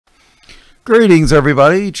Greetings,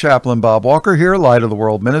 everybody. Chaplain Bob Walker here, Light of the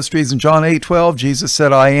World Ministries. In John 8:12, Jesus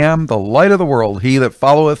said, I am the light of the world. He that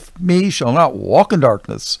followeth me shall not walk in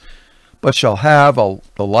darkness, but shall have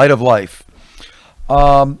the light of life.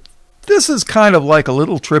 This is kind of like a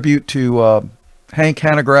little tribute to Hank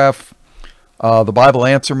Hanegraaff, the Bible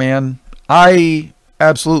Answer Man. I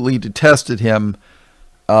absolutely detested him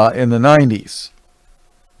in the 90s.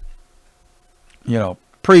 You know,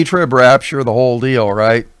 pre-trib rapture, the whole deal,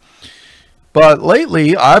 right? But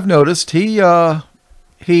lately, I've noticed he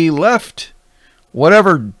left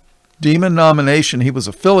whatever demon nomination he was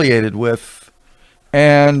affiliated with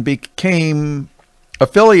and became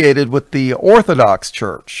affiliated with the Orthodox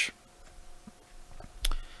Church.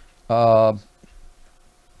 You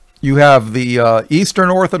have the Eastern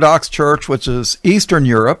Orthodox Church, which is Eastern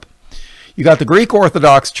Europe. You got the Greek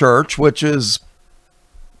Orthodox Church, which is,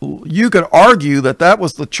 you could argue that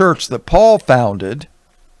was the church that Paul founded.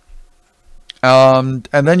 And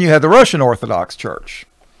then you had the Russian Orthodox Church.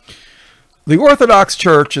 The Orthodox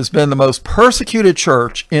Church has been the most persecuted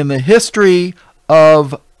church in the history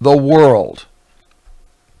of the world.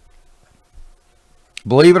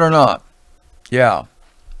 Believe it or not. Yeah.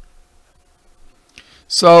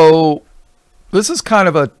 So this is kind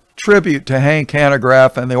of a tribute to Hank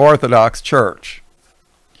Hanegraaff and the Orthodox Church.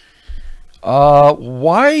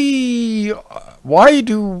 Why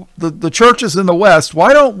do the churches in the West,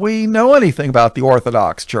 why don't we know anything about the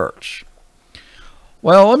Orthodox Church?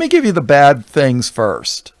 Well, let me give you the bad things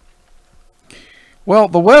first. Well,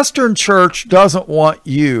 the Western Church doesn't want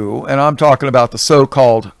you, and I'm talking about the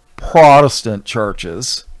so-called Protestant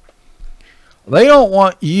churches, they don't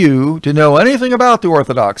want you to know anything about the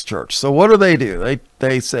Orthodox Church. So what do?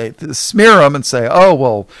 They say, smear them and say, oh,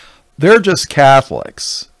 well, they're just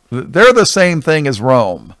Catholics. They're the same thing as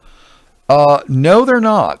Rome. No, they're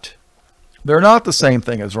not. They're not the same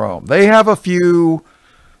thing as Rome. They have a few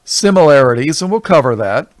similarities, and we'll cover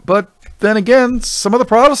that. But then again, some of the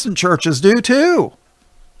Protestant churches do too,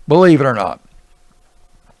 believe it or not.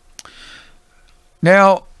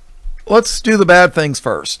 Now, let's do the bad things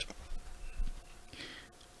first.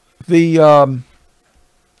 The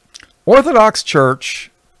Orthodox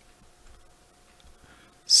Church,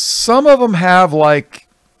 some of them have like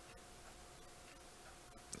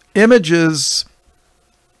images,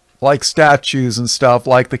 like statues and stuff,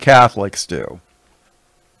 like the Catholics do.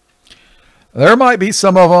 There might be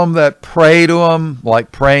some of them that pray to them,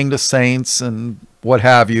 like praying to saints and what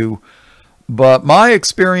have you. But my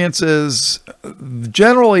experience is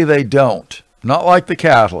generally they don't. Not like the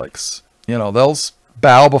Catholics. You know, they'll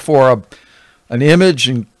bow before an image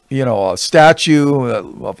and, you know, a statue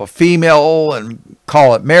of a female and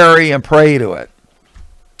call it Mary and pray to it.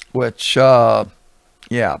 Which, yeah,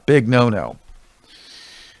 big no-no.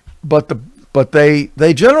 But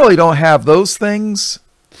they generally don't have those things,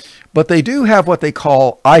 but they do have what they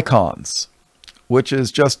call icons, which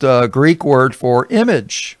is just a Greek word for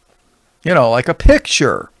image. You know, like a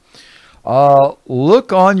picture.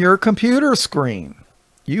 Look on your computer screen.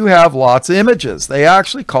 You have lots of images. They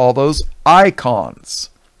actually call those icons.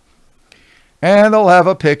 And they'll have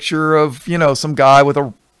a picture of, you know, some guy with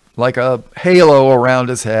like a halo around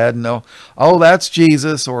his head, and oh, that's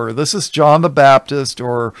Jesus, or this is John the Baptist,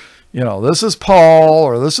 or, you know, this is Paul,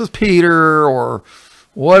 or this is Peter, or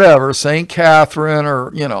whatever, St. Catherine,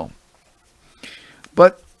 or, you know.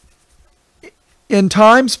 But in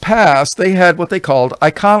times past, they had what they called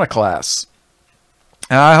iconoclasts.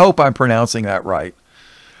 And I hope I'm pronouncing that right.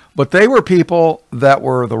 But they were people that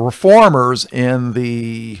were the reformers in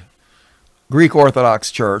the Greek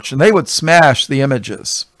Orthodox Church, and they would smash the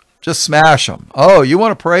images. Just smash them. Oh, you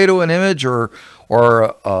want to pray to an image or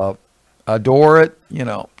adore it? You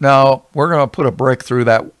know, no, we're going to put a brick through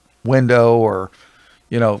that window, or,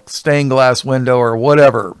 you know, stained glass window, or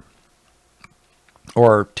whatever.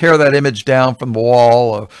 Or tear that image down from the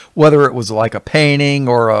wall, whether it was like a painting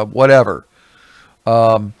or a whatever.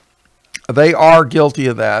 They are guilty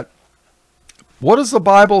of that. What does the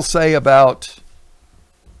Bible say about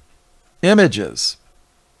images?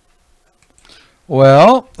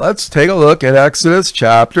 Well, let's take a look at Exodus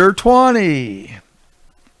chapter 20.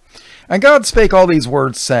 And God spake all these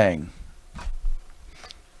words, saying,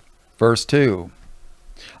 verse 2,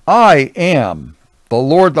 I am the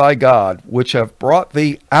Lord thy God, which have brought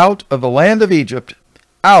thee out of the land of Egypt,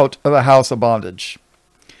 out of the house of bondage.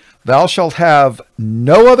 Thou shalt have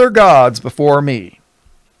no other gods before me.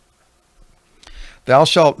 Thou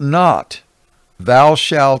shalt not,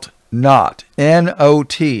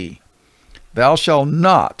 N-O-T, thou shalt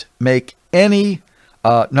not make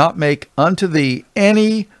unto thee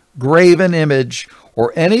any graven image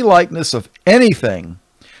or any likeness of anything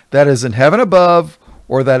that is in heaven above,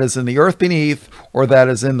 or that is in the earth beneath, or that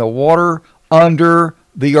is in the water under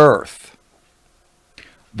the earth.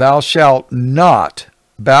 Thou shalt not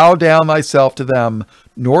bow down thyself to them,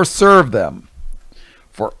 nor serve them.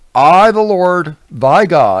 For I, the Lord thy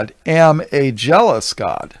God, am a jealous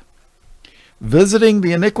God, visiting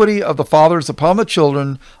the iniquity of the fathers upon the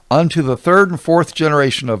children unto the third and fourth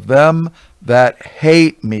generation of them that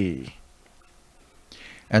hate me,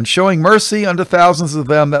 and showing mercy unto thousands of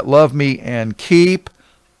them that love me and keep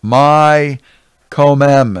my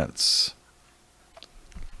commandments.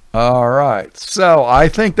 All right, so I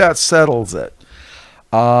think that settles it.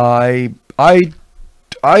 It's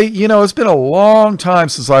been a long time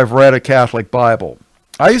since I've read a Catholic Bible.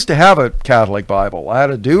 I used to have a Catholic Bible. I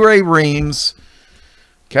had a Douay Rheims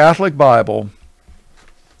Catholic Bible,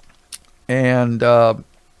 and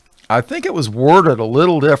I think it was worded a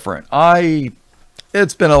little different.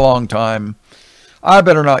 It's been a long time. I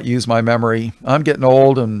better not use my memory. I'm getting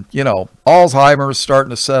old, and, Alzheimer's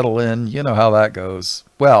starting to settle in. You know how that goes.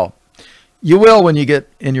 Well, you will when you get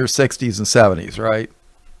in your 60s and 70s, right?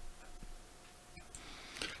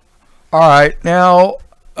 All right. Now,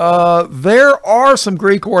 there are some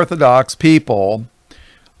Greek Orthodox people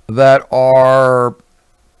that are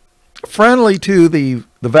friendly to the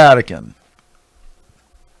Vatican.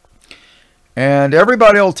 And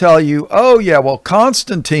everybody will tell you, oh, yeah, well,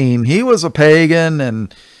 Constantine, he was a pagan,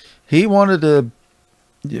 and he wanted to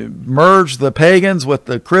merge the pagans with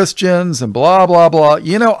the Christians and blah, blah, blah.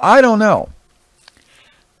 I don't know.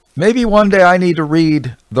 Maybe one day I need to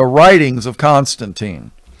read the writings of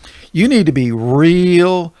Constantine. You need to be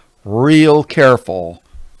real, real careful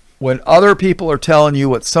when other people are telling you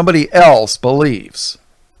what somebody else believes.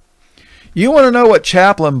 You want to know what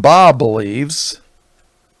Chaplain believes?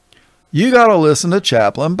 You got to listen to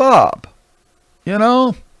Chaplain Bob. You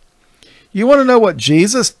want to know what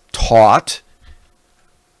Jesus taught?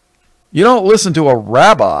 You don't listen to a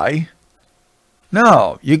rabbi.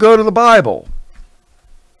 No, you go to the Bible.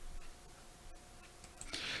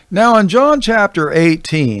 Now in John chapter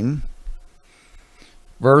 18,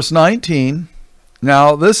 verse 19,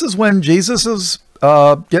 now this is when Jesus is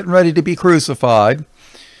getting ready to be crucified.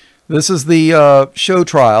 This is the show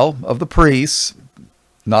trial of the priests,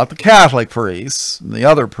 not the Catholic priests, the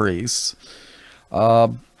other priests.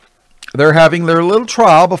 They're having their little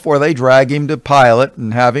trial before they drag him to Pilate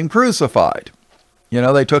and have him crucified.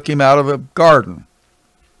 They took him out of a garden.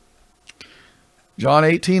 John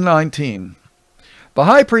 18:19. The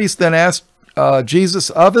high priest then asked Jesus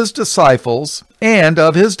of his disciples and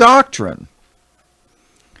of his doctrine.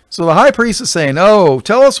 So the high priest is saying, oh,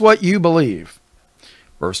 tell us what you believe.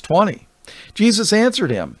 Verse 20. Jesus answered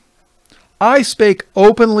him, I spake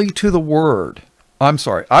openly to the word.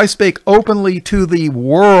 I spake openly to the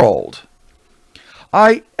world.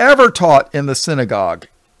 I ever taught in the synagogue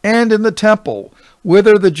and in the temple,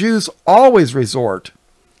 whither the Jews always resort,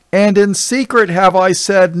 and in secret have I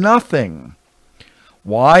said nothing.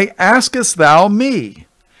 Why askest thou me?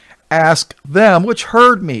 Ask them which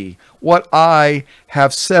heard me what I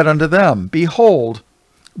have said unto them. Behold,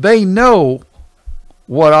 they know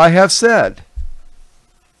what I have said.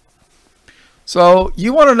 So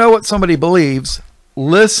you want to know what somebody believes?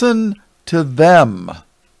 Listen to them.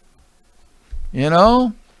 I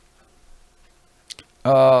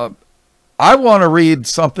want to read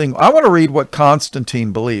something. I want to read what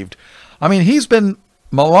Constantine believed. He's been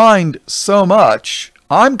maligned so much.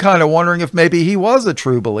 I'm kind of wondering if maybe he was a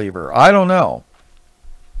true believer. I don't know.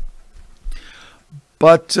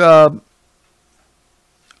 But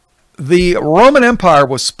the Roman Empire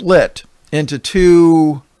was split into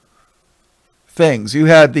two things. You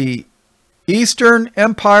had the Eastern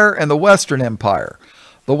Empire and the Western Empire.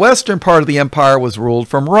 The western part of the empire was ruled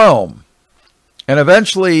from Rome. And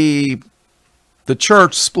eventually the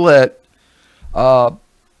church split.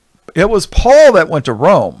 It was Paul that went to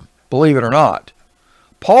Rome, believe it or not.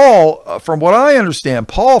 Paul, from what I understand,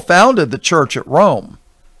 Paul founded the church at Rome.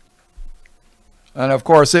 And of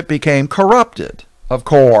course it became corrupted. Of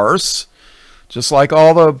course, just like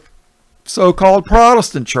all the so-called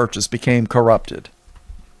Protestant churches became corrupted.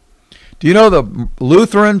 Do you know the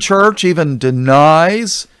Lutheran Church even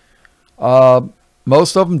denies,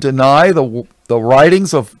 most of them deny the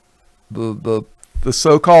writings of the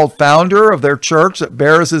so-called founder of their church that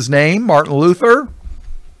bears his name, Martin Luther?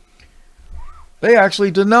 They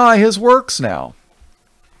actually deny his works now.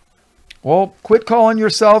 Well, quit calling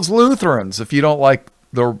yourselves Lutherans if you don't like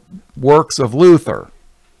the works of Luther.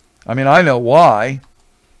 I know why.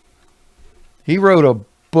 He wrote a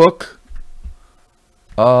book.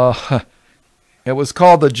 It was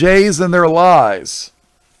called The Jays and Their Lies.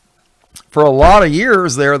 for a lot of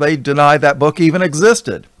years there, they denied that book even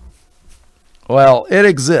existed. Well, it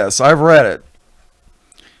exists. I've read it.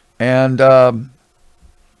 And then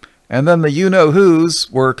the you-know-whos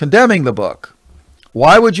were condemning the book.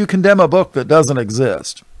 Why would you condemn a book that doesn't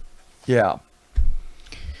exist? Yeah.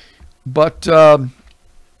 But the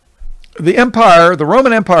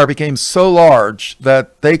Roman Empire became so large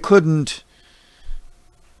that they couldn't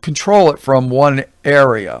control it from one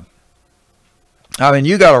area. I mean,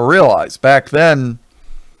 you got to realize back then,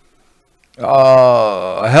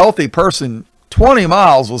 a healthy person, 20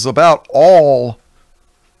 miles was about all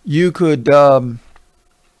you could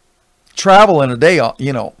travel in a day,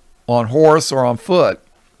 on horse or on foot.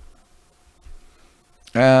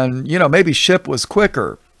 And, maybe ship was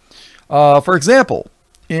quicker. For example,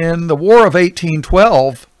 in the War of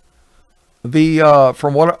 1812,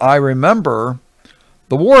 from what I remember,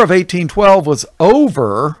 the War of 1812 was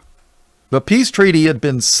over. The peace treaty had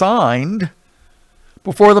been signed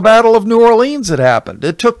before the Battle of New Orleans had happened.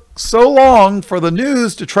 It took so long for the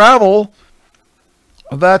news to travel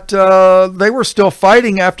that they were still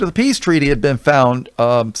fighting after the peace treaty had been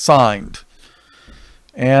signed.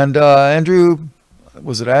 And Andrew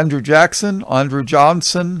Johnson?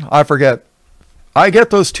 I forget. I get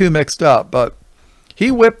those two mixed up, but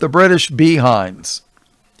he whipped the British behinds.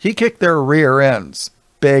 He kicked their rear ends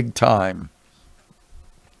big time.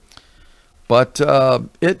 But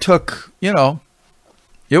it took, it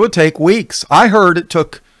would take weeks. I heard it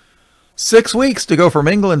took 6 weeks to go from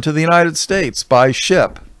England to the United States by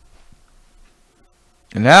ship.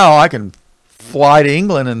 And now I can fly to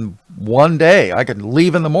England in one day. I can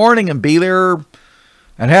leave in the morning and be there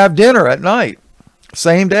and have dinner at night.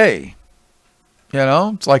 Same day.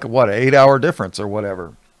 It's like, an 8-hour difference or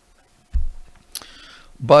whatever.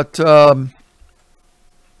 But, so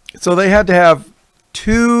they had to have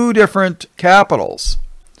 2 different capitals.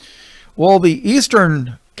 Well, the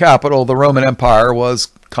eastern capital of the Roman Empire was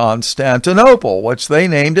Constantinople, which they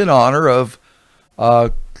named in honor of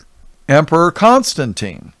Emperor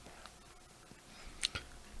Constantine.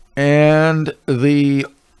 And the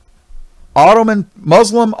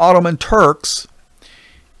Muslim Ottoman Turks,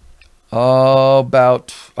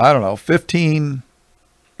 about 1,000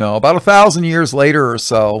 years later or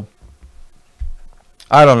so,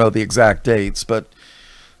 I don't know the exact dates, but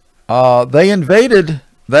they invaded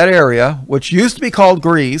that area, which used to be called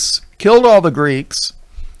Greece, killed all the Greeks,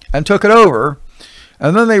 and took it over.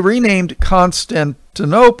 And then they renamed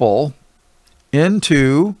Constantinople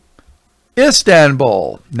into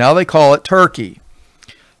Istanbul. Now they call it Turkey.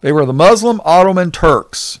 They were the Muslim Ottoman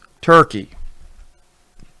Turks, Turkey.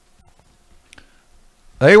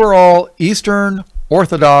 They were all Eastern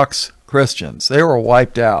Orthodox Christians. They were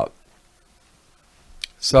wiped out.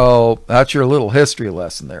 So that's your little history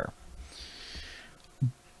lesson there.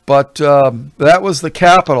 But that was the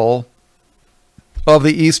capital of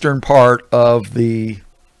the eastern part of the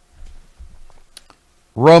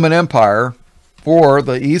Roman Empire for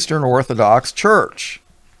the Eastern Orthodox Church.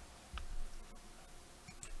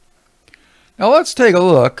 Now let's take a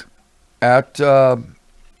look at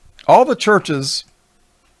all the churches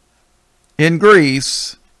in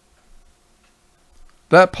Greece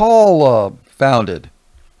that Paul founded.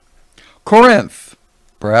 Corinth.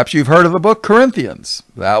 Perhaps you've heard of the book Corinthians.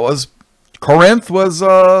 Corinth was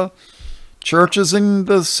churches in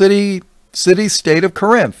the city-state of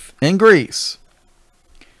Corinth in Greece.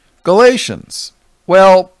 Galatians.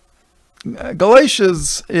 Well,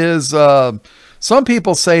 Galatians is, some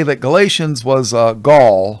people say that Galatians was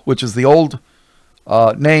Gaul, which is the old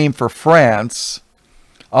name for France.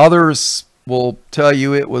 Others will tell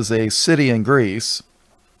you it was a city in Greece.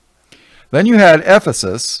 Then you had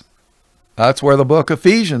Ephesus. That's where the book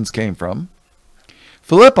Ephesians came from.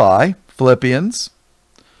 Philippi, Philippians.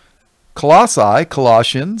 Colossae,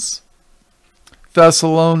 Colossians.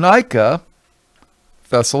 Thessalonica,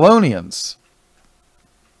 Thessalonians.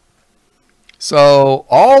 So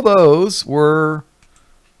all those were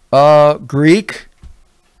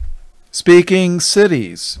Greek-speaking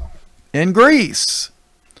cities in Greece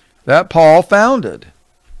that Paul founded.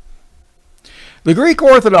 The Greek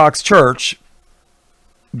Orthodox Church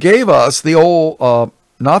gave us the old,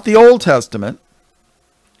 not the Old Testament,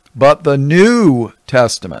 but the New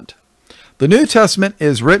Testament. The New Testament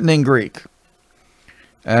is written in Greek.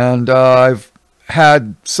 And I've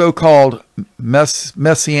had so-called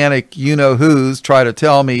messianic you-know-whos try to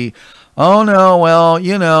tell me, oh no, well,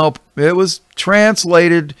 it was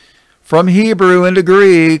translated from Hebrew into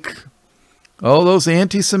Greek. Oh, those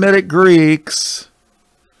anti-Semitic Greeks.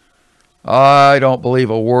 I don't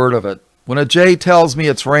believe a word of it. When a Jay tells me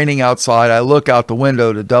it's raining outside, I look out the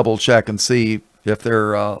window to double check and see if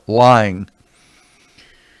they're lying.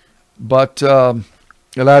 But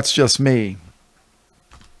that's just me.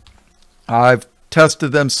 I've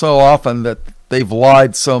tested them so often that they've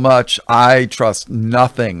lied so much, I trust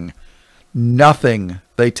nothing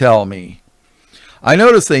they tell me. I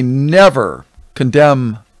notice they never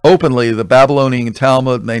condemn openly the Babylonian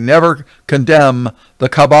Talmud, and they never condemn the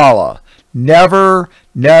Kabbalah. Never,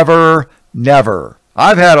 never, never.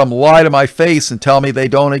 I've had them lie to my face and tell me they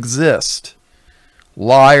don't exist.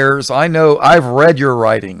 Liars. I know. I've read your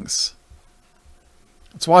writings.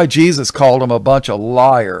 That's why Jesus called them a bunch of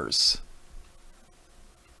liars.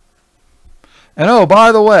 And oh,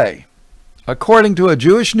 by the way, according to a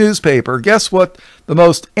Jewish newspaper, guess what the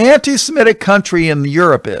most anti-Semitic country in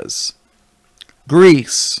Europe is?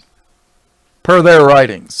 Greece, per their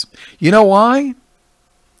writings. You know why?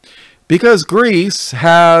 Because Greece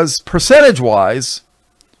has, percentage-wise,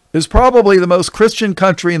 is probably the most Christian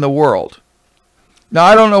country in the world. Now,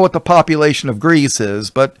 I don't know what the population of Greece is,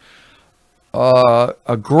 but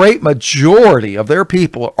a great majority of their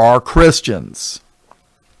people are Christians.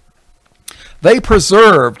 They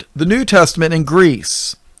preserved the New Testament in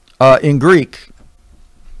Greece, in Greek.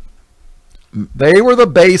 They were the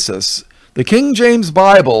basis. The King James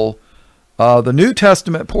Bible, the New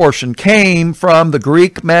Testament portion, came from the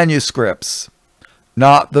Greek manuscripts,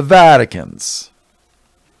 not the Vatican's.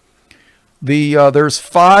 There's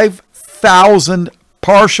 5,000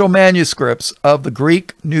 partial manuscripts of the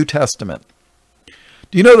Greek New Testament.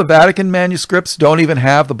 Do you know the Vatican manuscripts don't even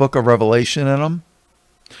have the book of Revelation in them?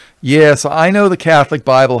 Yes, I know the Catholic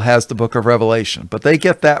Bible has the book of Revelation, but they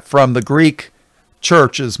get that from the Greek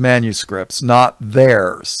church's manuscripts, not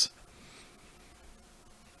theirs.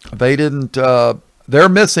 They didn't, they're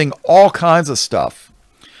missing all kinds of stuff.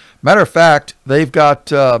 Matter of fact, they've got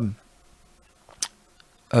the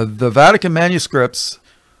Vatican manuscripts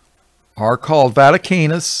are called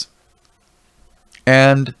Vaticanus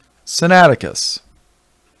and Sinaiticus.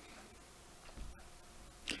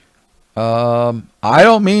 I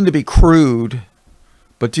don't mean to be crude,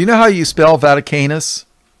 but do you know how you spell Vaticanus?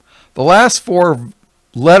 The last four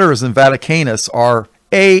letters in Vaticanus are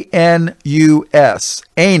A-N-U-S,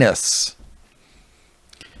 anus.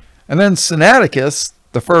 And then Sinaiticus,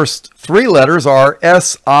 the first three letters are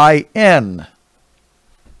S-I-N.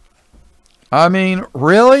 I mean,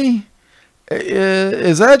 really?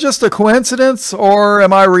 Is that just a coincidence, or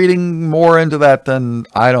am I reading more into that than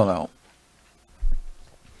I don't know?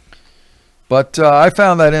 But I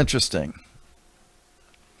found that interesting.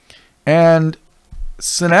 And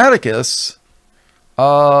Sinaiticus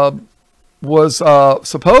was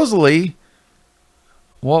supposedly,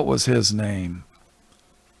 what was his name?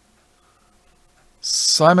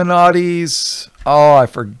 Simonides. Oh, I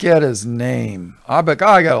forget his name. I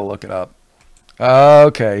gotta look it up.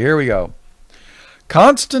 Okay, here we go.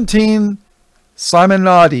 Constantine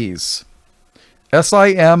Simonides.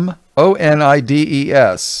 S-I-M-O-N-I-D-E-S.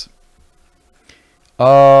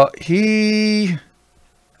 He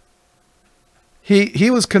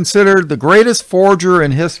was considered the greatest forger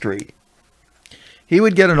in history. He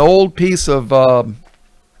would get an old piece of,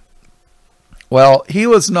 well, he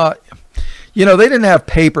was not, they didn't have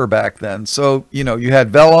paper back then. So, you had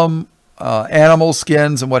vellum, animal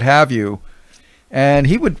skins and what have you. And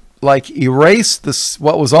he would erase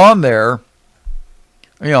what was on there.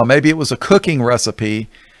 Maybe it was a cooking recipe.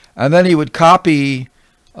 And then he would copy,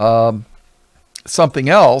 something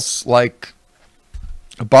else like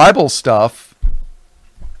Bible stuff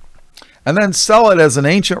and then sell it as an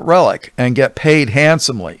ancient relic and get paid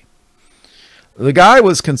handsomely. The guy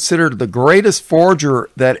was considered the greatest forger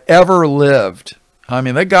that ever lived. I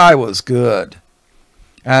mean, that guy was good.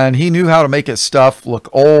 And he knew how to make his stuff look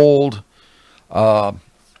old. But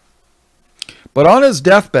on his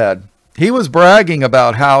deathbed, he was bragging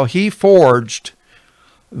about how he forged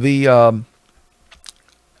the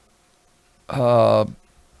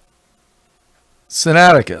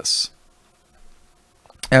Sinaiticus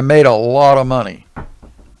and made a lot of money.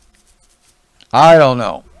 I don't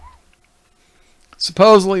know.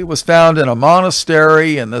 Supposedly it was found in a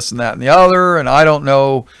monastery and this and that and the other, and I don't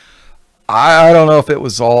know. I don't know if it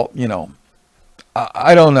was all,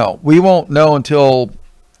 I don't know. We won't know until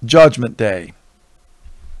Judgment Day.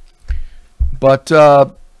 But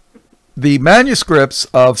the manuscripts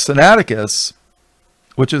of Sinaiticus,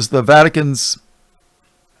 which is the Vatican's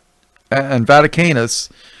and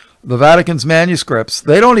Vaticanus, the Vatican's manuscripts,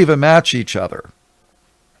 they don't even match each other.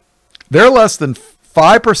 They're less than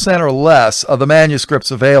 5% or less of the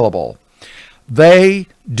manuscripts available. They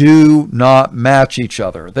do not match each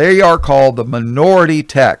other. They are called the minority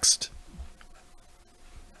text.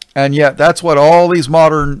 And yet that's what all these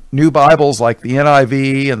modern new Bibles like the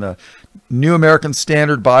NIV and the New American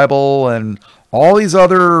Standard Bible and all these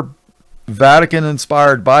other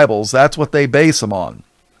Vatican-inspired Bibles, that's what they base them on.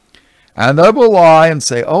 And they will lie and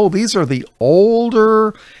say, oh, these are the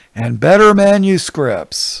older and better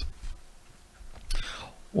manuscripts.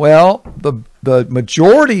 Well, the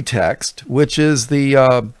majority text, which is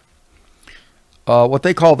the what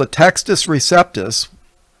they call the Textus Receptus,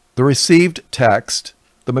 the received text,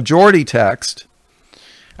 the majority text,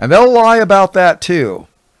 and they'll lie about that too.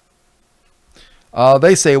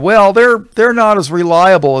 They say, well, they're not as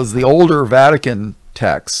reliable as the older Vatican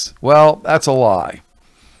texts. Well, that's a lie.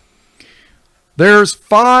 There's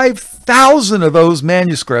 5,000 of those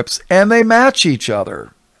manuscripts, and they match each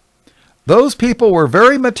other. Those people were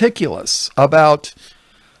very meticulous about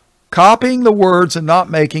copying the words and not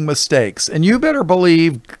making mistakes. And you better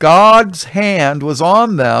believe God's hand was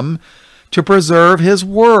on them to preserve his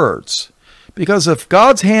words. Because if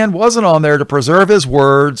God's hand wasn't on there to preserve his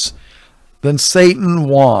words, then Satan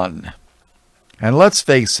won. And let's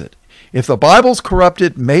face it, if the Bible's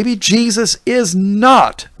corrupted, maybe Jesus is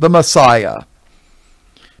not the Messiah.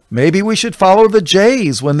 Maybe we should follow the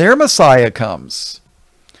Jays when their Messiah comes.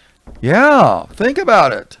 Yeah, think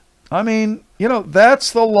about it. I mean,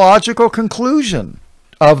 that's the logical conclusion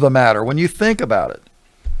of the matter when you think about it.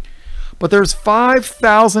 But there's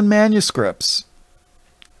 5,000 manuscripts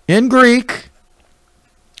in Greek.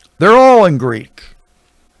 They're all in Greek.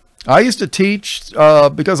 I used to teach,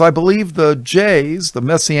 because I believe the Jays, the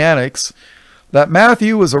Messianics, that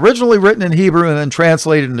Matthew was originally written in Hebrew and then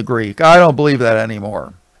translated into Greek. I don't believe that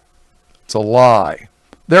anymore. It's a lie.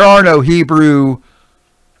 There are no Hebrew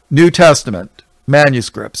New Testament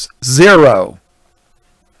manuscripts. Zero.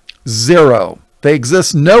 They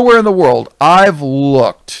exist nowhere in the world. I've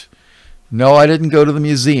looked. No, I didn't go to the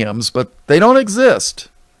museums, but they don't exist.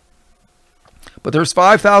 But there's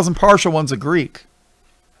 5,000 partial ones of Greek.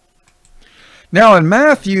 Now in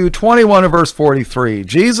Matthew 21 and verse 43,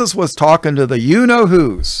 Jesus was talking to the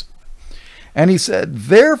you-know-whos. And he said,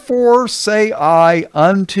 therefore say I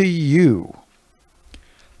unto you,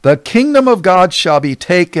 the kingdom of God shall be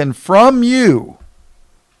taken from you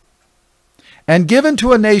and given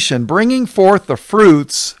to a nation, bringing forth the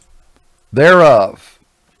fruits thereof.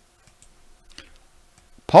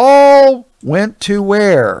 Paul went to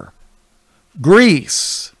where?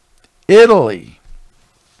 Greece, Italy.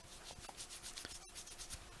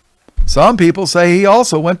 Some people say he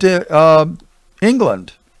also went to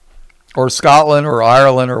England or Scotland or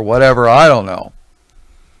Ireland or whatever. I don't know.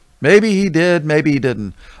 Maybe he did, maybe he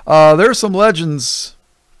didn't. There's some legends.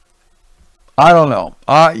 I don't know.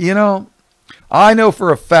 I know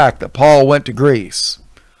for a fact that Paul went to Greece.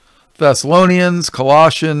 Thessalonians,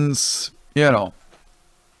 Colossians, I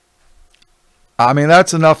mean,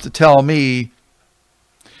 that's enough to tell me.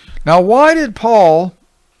 Now, why did Paul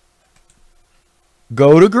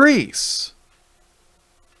go to Greece?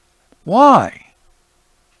 Why?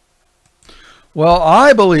 Well,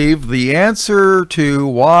 I believe the answer to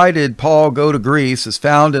why did Paul go to Greece is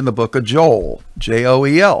found in the book of Joel,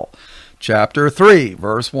 Joel, chapter 3,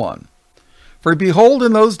 verse 1. For behold,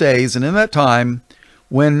 in those days and in that time,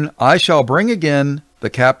 when I shall bring again the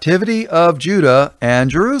captivity of Judah and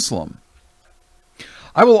Jerusalem,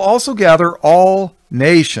 I will also gather all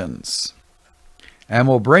nations, and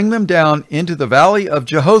will bring them down into the valley of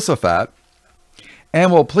Jehoshaphat,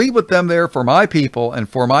 and will plead with them there for my people and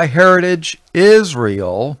for my heritage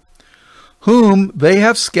Israel, whom they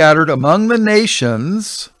have scattered among the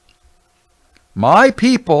nations, my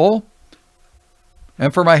people,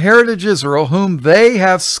 and for my heritage Israel, whom they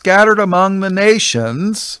have scattered among the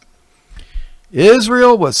nations.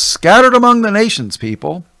 Israel was scattered among the nations,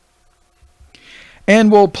 people.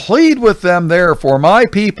 And will plead with them there for my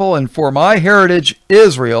people and for my heritage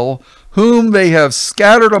Israel, whom they have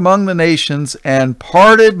scattered among the nations, and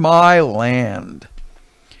parted my land.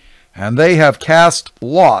 And they have cast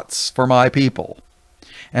lots for my people,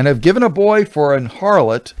 and have given a boy for an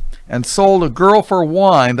harlot, and sold a girl for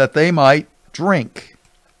wine that they might drink.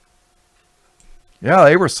 Yeah,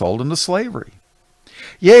 they were sold into slavery.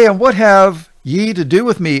 Yea, and what have ye to do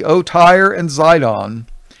with me, O Tyre and Zidon,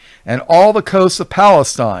 and all the coasts of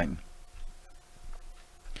Palestine?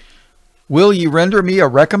 Will ye render me a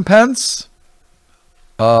recompense?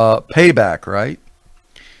 Payback, right?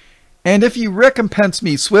 And if ye recompense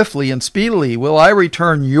me swiftly and speedily, will I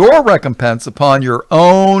return your recompense upon your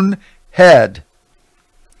own head.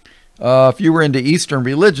 If you were into Eastern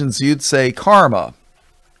religions, you'd say karma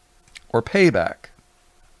or payback.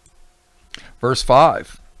 Verse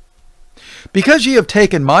 5. Because ye have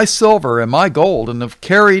taken my silver and my gold, and have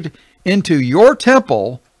carried into your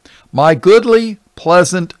temple my goodly,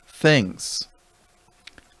 pleasant things.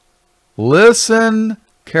 Listen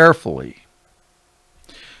carefully.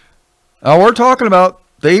 Now we're talking about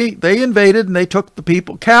they invaded and they took the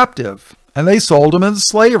people captive and they sold them into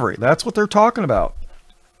slavery. That's what they're talking about.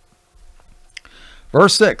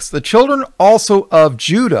 Verse 6, the children also of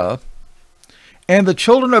Judah and the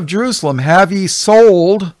children of Jerusalem have ye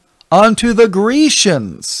sold unto the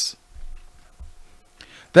Grecians,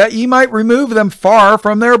 that ye might remove them far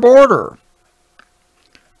from their border.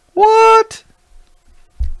 What?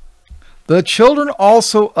 The children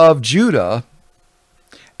also of Judah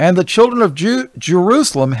and the children of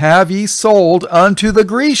Jerusalem have ye sold unto the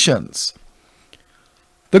Grecians.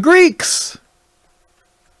 The Greeks.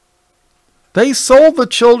 They sold the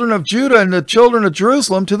children of Judah and the children of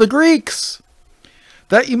Jerusalem to the Greeks,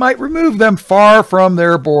 that ye might remove them far from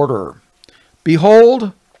their border.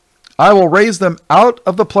 Behold, I will raise them out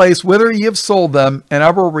of the place whither ye have sold them, and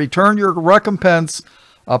I will return your recompense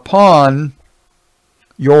upon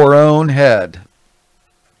your own head.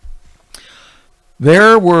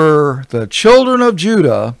 There were the children of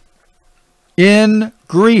Judah in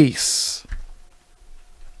Greece.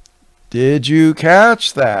 Did you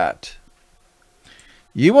catch that?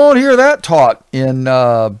 You won't hear that taught in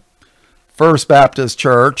First Baptist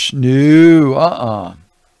Church. No,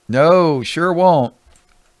 No, sure won't.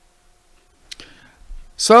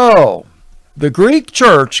 So, the Greek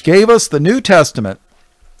church gave us the New Testament.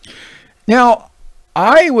 Now,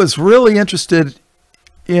 I was really interested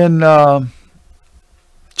in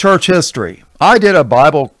church history. I did a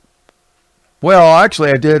Bible, well,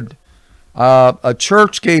 actually I did, a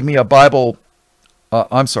church gave me a Bible,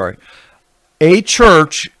 a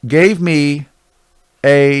church gave me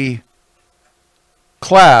a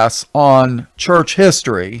class on church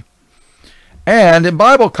history, and in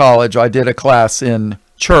Bible college I did a class in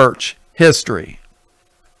church history.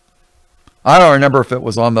 I don't remember if it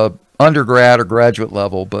was on the undergrad or graduate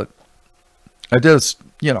level, but I did,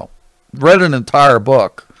 read an entire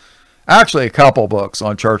book, actually a couple books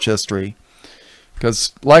on church history,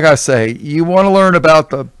 because like I say, you want to learn about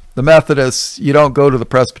the Methodists, you don't go to the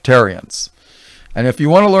Presbyterians. And if you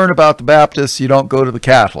want to learn about the Baptists, you don't go to the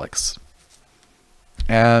Catholics.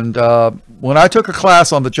 And when I took a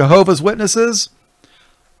class on the Jehovah's Witnesses,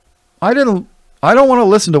 I don't want to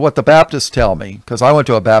listen to what the Baptists tell me, because I went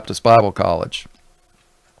to a Baptist Bible college.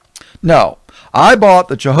 No, I bought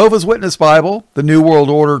the Jehovah's Witness Bible, the New World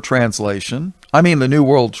Order translation. The New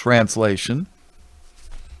World Translation.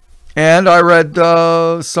 And I read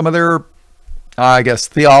some of their,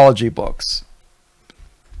 theology books.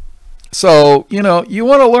 So, you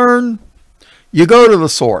want to learn, you go to the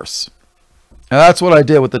source. And that's what I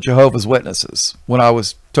did with the Jehovah's Witnesses when I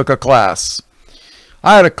took a class.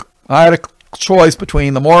 I had a choice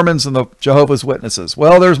between the Mormons and the Jehovah's Witnesses.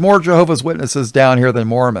 Well, there's more Jehovah's Witnesses down here than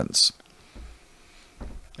Mormons.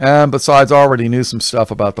 And besides, I already knew some stuff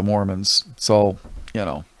about the Mormons. So,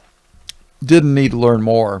 didn't need to learn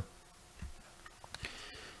more.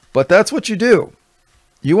 But that's what you do.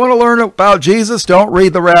 You want to learn about Jesus? Don't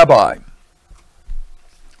read the rabbi.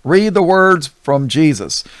 Read the words from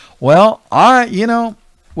Jesus. Well,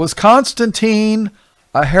 was Constantine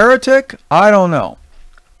a heretic? I don't know.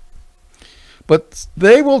 But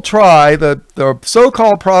they will try, the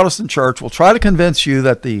so-called Protestant church will try to convince you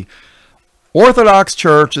that the Orthodox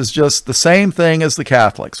Church is just the same thing as the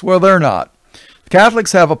Catholics. Well, they're not. The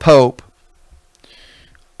Catholics have a pope.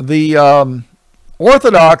 The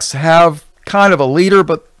Orthodox have kind of a leader,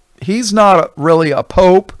 but he's not really a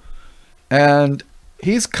pope, and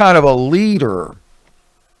he's kind of a leader.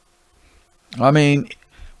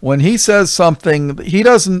 When he says something,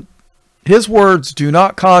 his words do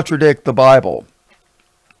not contradict the Bible.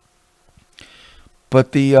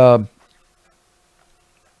 But the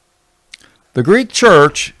Greek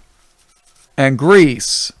church and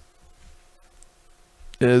Greece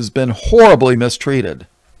has been horribly mistreated.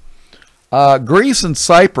 Greece and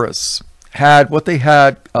Cyprus had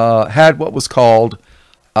what was called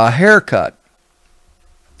a haircut.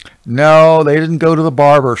 No, they didn't go to the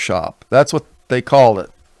barber shop. That's what they called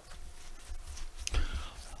it.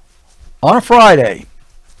 On a Friday,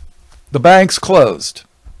 the bank's closed.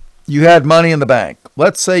 You had money in the bank.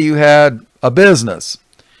 Let's say you had a business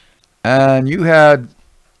and you had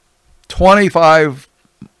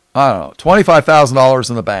 $25,000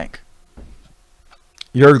 in the bank.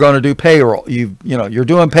 You're going to do payroll. You're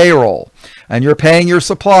doing payroll and you're paying your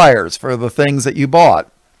suppliers for the things that you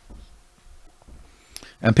bought.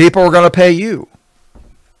 And people are going to pay you.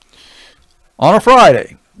 On a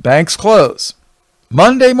Friday, banks close.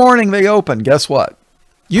 Monday morning they open. Guess what?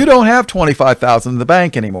 You don't have $25,000 in the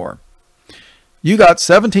bank anymore. you got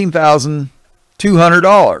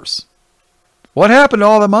 $17,200. What happened to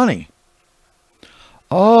all the money?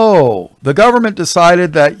 Oh, the government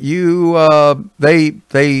decided that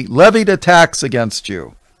they levied a tax against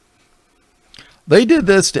you. They did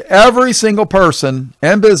this to every single person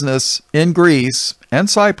and business in Greece and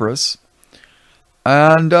Cyprus,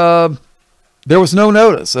 and there was no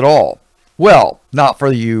notice at all. Well, not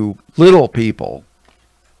for you little people.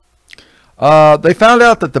 They found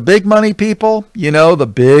out that the big money people,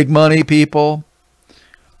 the big money people,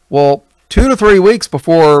 well, 2 to 3 weeks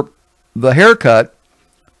before the haircut,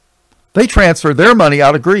 they transferred their money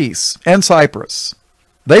out of Greece and Cyprus.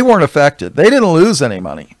 They weren't affected. They didn't lose any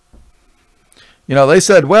money. They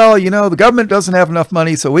said, well, the government doesn't have enough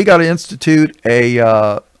money, so we got to institute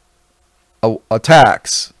a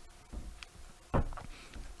tax.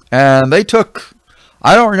 And they took,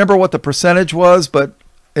 I don't remember what the percentage was, but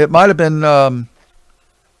it might have been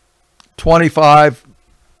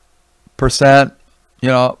 25%.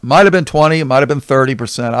 Might have been 20, it might have been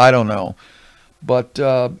 30%. I don't know. But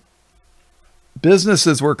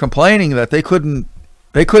businesses were complaining that they couldn't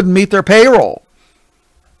meet their payroll.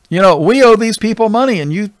 We owe these people money,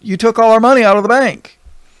 and you took all our money out of the bank.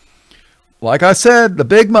 Like I said, the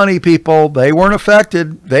big money people, they weren't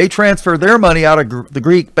affected. They transferred their money out of the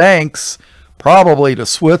Greek banks, probably to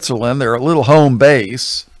Switzerland, their little home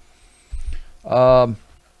base.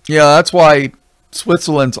 That's why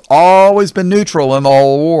Switzerland's always been neutral in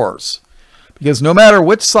all wars. Because no matter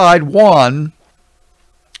which side won,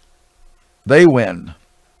 they win.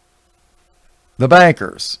 The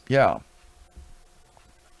bankers, yeah,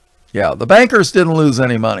 the bankers didn't lose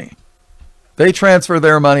any money. They transferred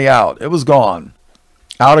their money out. It was gone,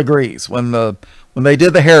 out of Greece when they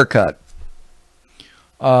did the haircut.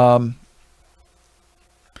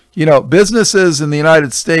 Businesses in the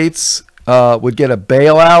United States would get a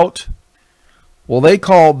bailout. Well, they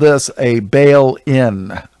called this a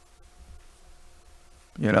bail-in.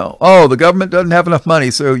 The government doesn't have enough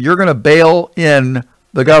money, so you're going to bail in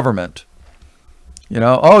the government. You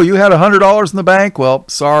had $100 in the bank. Well,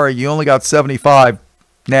 sorry, you only got 75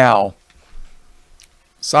 now.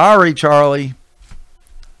 Sorry, Charlie.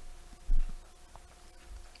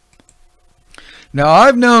 Now,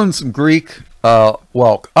 I've known some Greek,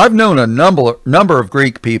 I've known a number of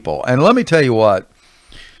Greek people. And let me tell you what,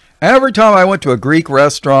 every time I went to a Greek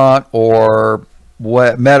restaurant or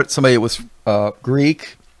met somebody that was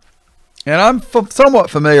Greek, and I'm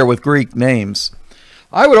somewhat familiar with Greek names,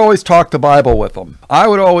 I would always talk the Bible with them. I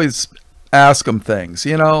would always ask them things,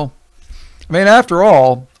 after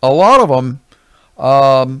all, a lot of them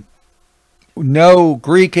know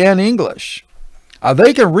Greek and English.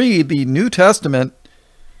 They can read the New Testament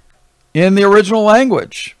in the original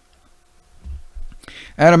language.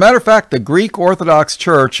 And a matter of fact, the Greek Orthodox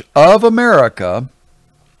Church of America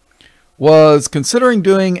was considering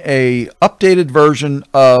doing a updated version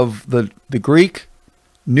of the Greek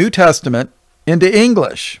New Testament into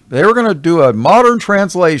English. They were going to do a modern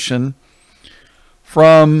translation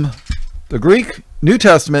from the Greek New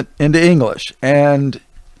Testament into English. And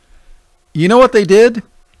you know what they did?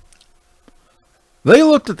 They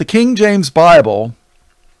looked at the King James Bible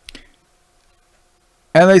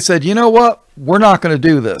and they said, you know what? We're not going to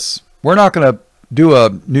do this. We're not going to do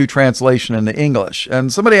a new translation into English.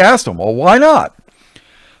 And somebody asked them, well, why not?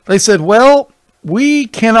 They said, well, we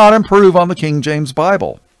cannot improve on the King James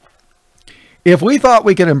Bible. If we thought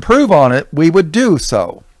we could improve on it, we would do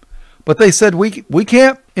so. But they said, we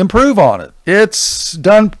can't improve on it. It's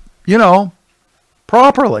done,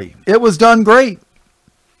 properly. It was done great.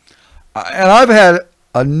 And I've had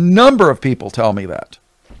a number of people tell me that.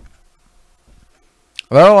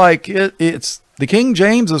 Well, it's the King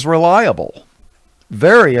James is reliable.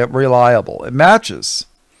 Very reliable. It matches.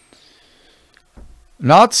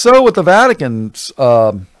 Not so with the Vatican's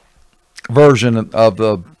version of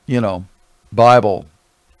the, Bible.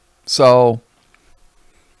 So,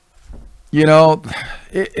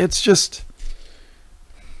 it's just,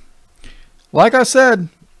 like I said,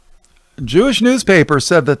 Jewish newspapers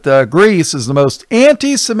said that Greece is the most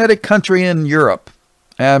anti-Semitic country in Europe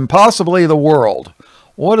and possibly the world.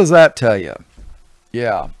 What does that tell you?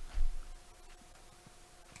 Yeah.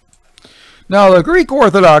 Now, the Greek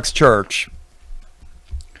Orthodox Church,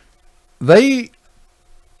 they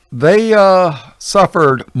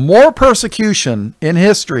suffered more persecution in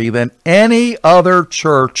history than any other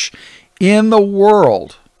church in the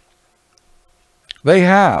world. They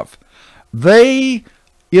have. They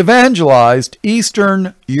evangelized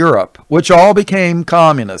Eastern Europe, which all became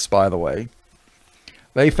communist, by the way.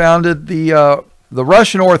 They founded the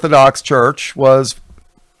Russian Orthodox Church was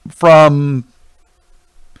from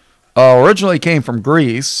originally came from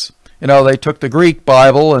Greece. You know, they took the Greek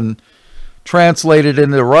Bible and translated it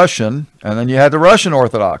into Russian, and then you had the Russian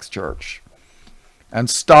Orthodox Church. And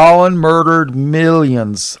Stalin murdered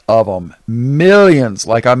millions of them. Millions,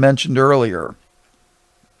 like I mentioned earlier.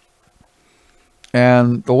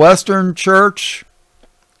 And the Western Church,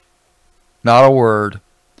 not a word.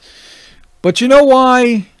 But you know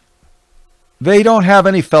why they don't have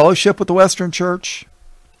any fellowship with the Western Church?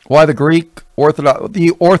 Why the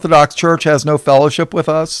Orthodox Church has no fellowship with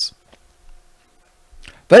us?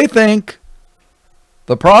 They think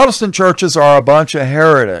the Protestant churches are a bunch of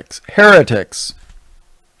heretics.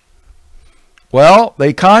 Well,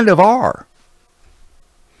 they kind of are.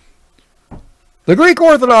 The Greek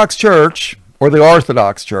Orthodox Church, or the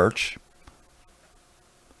Orthodox Church,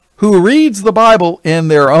 who reads the Bible in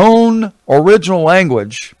their own original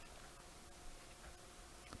language,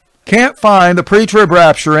 can't find the pre-trib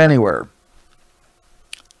rapture anywhere.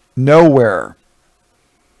 Nowhere.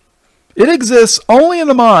 It exists only in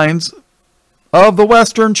the minds of the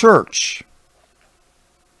Western Church.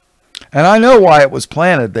 And I know why it was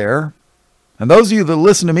planted there. And those of you that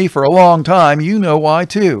listen to me for a long time, you know why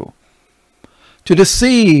too. To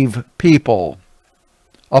deceive people.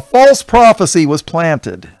 A false prophecy was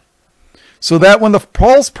planted so that when the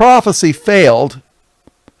false prophecy failed,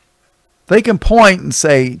 they can point and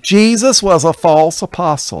say, Jesus was a false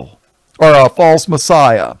apostle or a false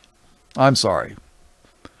Messiah. I'm sorry.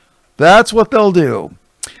 That's what they'll do.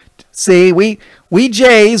 See, we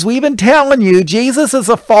Jays, we've been telling you Jesus is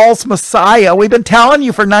a false Messiah. We've been telling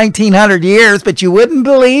you for 1900 years, but you wouldn't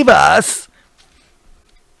believe us.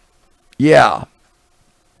 Yeah.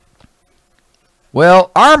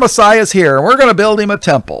 Well, our Messiah's here, and we're going to build him a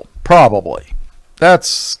temple. Probably.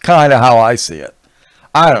 That's kind of how I see it.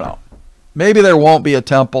 I don't know. Maybe there won't be a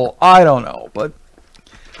temple. I don't know. But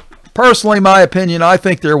personally, my opinion, I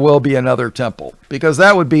think there will be another temple, because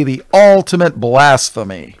that would be the ultimate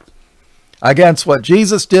blasphemy against what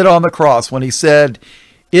Jesus did on the cross when he said,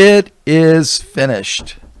 "It is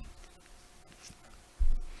finished."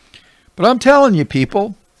 But I'm telling you,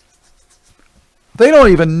 people, they don't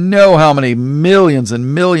even know how many millions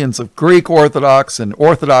and millions of Greek Orthodox and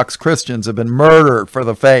Orthodox Christians have been murdered for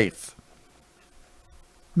the faith.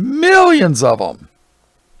 Millions of them.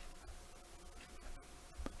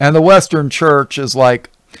 And the Western Church is like,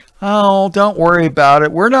 oh, don't worry about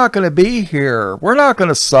it. We're not going to be here. We're not going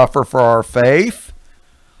to suffer for our faith.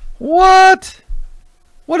 What?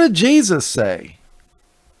 What did Jesus say?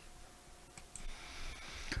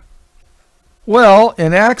 Well,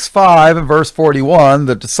 in Acts 5 and verse 41,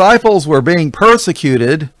 the disciples were being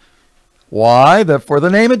persecuted. Why? For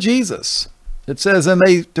the name of Jesus. It says, and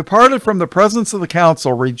they departed from the presence of the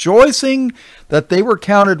council, rejoicing that they were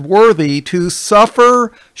counted worthy to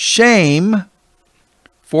suffer shame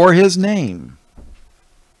for his name.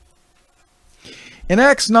 In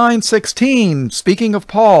Acts 9:16, speaking of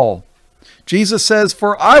Paul, Jesus says,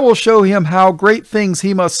 for I will show him how great things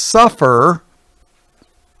he must suffer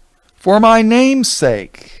for my name's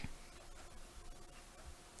sake.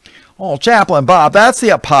 Oh, Chaplain Bob, that's the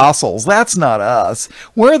apostles. That's not us.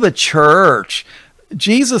 We're the church.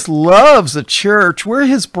 Jesus loves the church. We're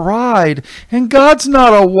his bride. And God's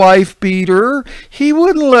not a wife beater. He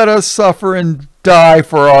wouldn't let us suffer and die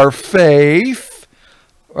for our faith,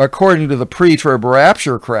 according to the pre-trib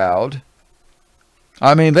rapture crowd.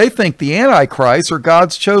 I mean, they think the Antichrist are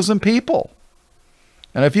God's chosen people.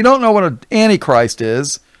 And if you don't know what an Antichrist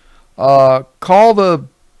is, call the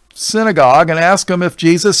synagogue and ask them if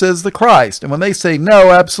Jesus is the Christ. And when they say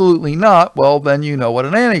no, absolutely not, well, then you know what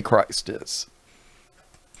an Antichrist is.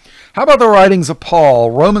 How about the writings of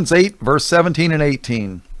Paul, Romans 8, verse 17 and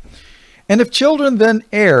 18? And if children, then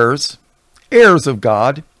heirs, heirs of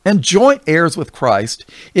God, and joint heirs with Christ,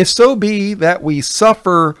 if so be that we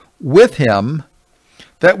suffer with him,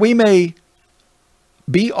 that we may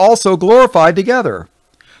be also glorified together.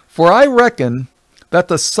 For I reckon that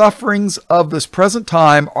the sufferings of this present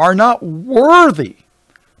time are not worthy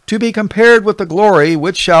to be compared with the glory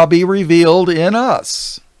which shall be revealed in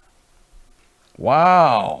us.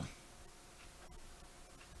 Wow.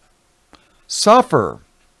 Suffer.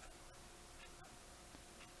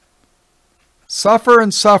 Suffer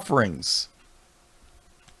and sufferings.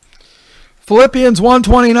 Philippians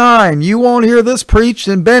 1:29. You won't hear this preached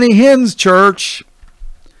in Benny Hinn's church.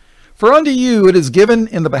 For unto you it is given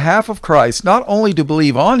in the behalf of Christ not only to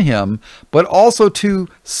believe on him, but also to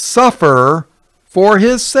suffer for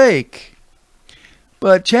his sake.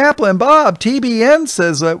 But Chaplain Bob, TBN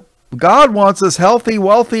says that God wants us healthy,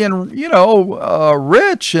 wealthy, and,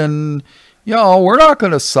 rich, and, we're not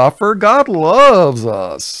going to suffer. God loves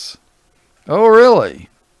us. Oh, really?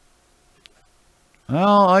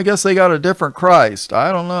 Well, I guess they got a different Christ.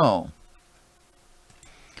 I don't know.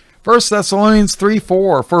 1 Thessalonians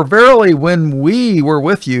 3:4, for verily when we were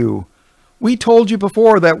with you, we told you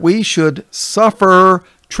before that we should suffer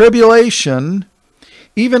tribulation,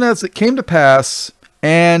 even as it came to pass,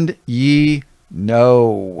 and ye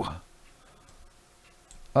know.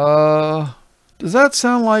 Does that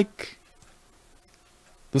sound like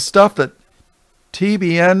the stuff that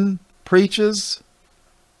TBN preaches?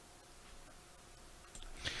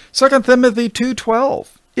 2 Timothy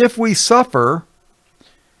 2:12, if we suffer,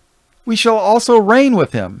 we shall also reign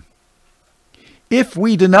with him. If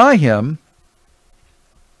we deny him,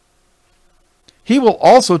 he will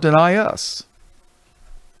also deny us.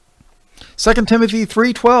 2 Timothy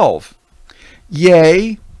 3:12,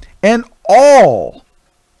 yea, and all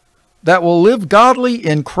that will live godly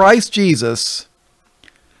in Christ Jesus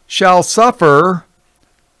shall suffer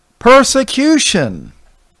persecution.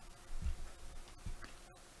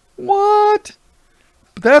 What?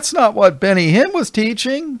 But that's not what Benny Hinn was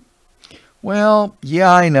teaching. Well,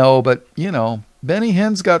 yeah, I know, but, Benny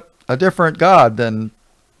Hinn's got a different God than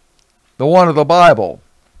the one of the Bible.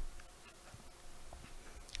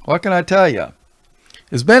 What can I tell you?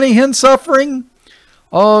 Is Benny Hinn suffering?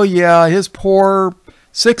 Oh, yeah, his poor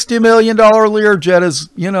 $60 million Learjet is,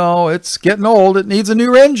 it's getting old. It needs a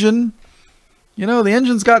new engine. The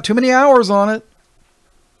engine's got too many hours on it.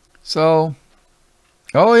 So,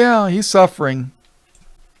 oh, yeah, he's suffering.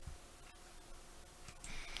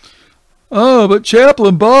 Oh, but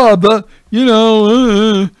Chaplain Bob,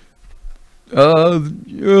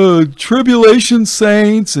 tribulation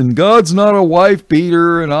saints and God's not a wife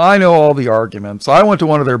beater, and I know all the arguments. I went to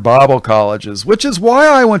one of their Bible colleges, which is why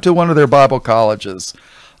I went to one of their Bible colleges.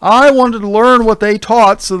 I wanted to learn what they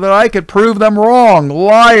taught so that I could prove them wrong.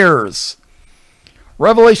 Liars.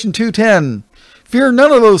 Revelation 2:10, fear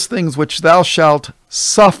none of those things which thou shalt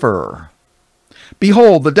suffer.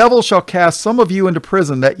 Behold, the devil shall cast some of you into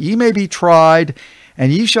prison, that ye may be tried,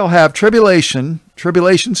 and ye shall have tribulation,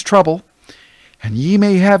 tribulation's trouble, and ye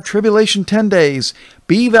may have tribulation 10 days.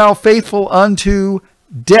 Be thou faithful unto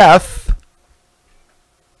death,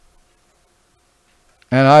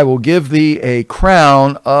 and I will give thee a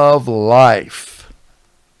crown of life.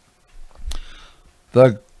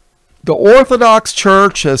 The Orthodox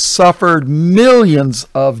Church has suffered millions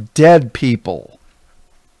of dead people.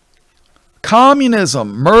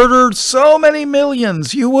 Communism murdered so many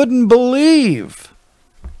millions you wouldn't believe.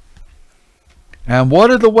 And what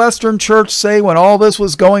did the Western Church say when all this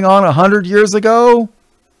was going on 100 years ago?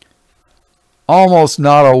 Almost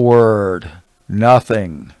not a word.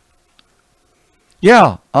 Nothing.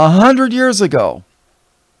 Yeah, 100 years ago.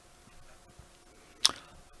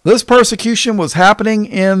 This persecution was happening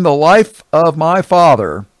in the life of my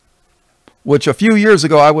father, which a few years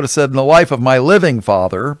ago I would have said in the life of my living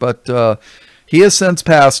father, but he has since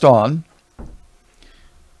passed on.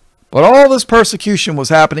 But all this persecution was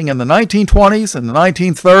happening in the 1920s and the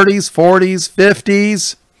 1930s, 40s,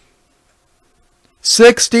 50s,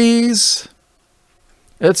 60s.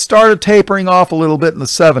 It started tapering off a little bit in the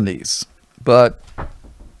 70s, but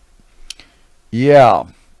yeah.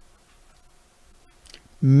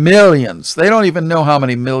 Millions. They don't even know how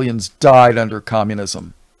many millions died under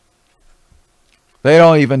communism. They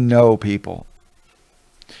don't even know, people.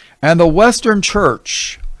 And the Western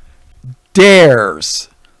Church dares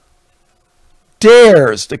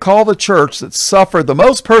to call the church that suffered the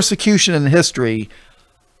most persecution in history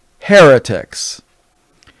heretics.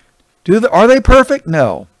 Are they perfect?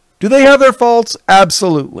 No. Do they have their faults?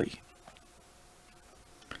 Absolutely.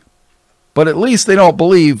 But at least they don't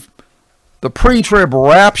believe the pre-trib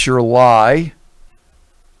rapture lie.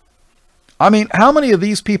 I mean, how many of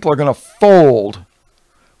these people are going to fold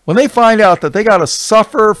when they find out that they got to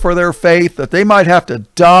suffer for their faith, that they might have to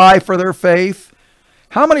die for their faith?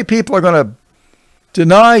 How many people are going to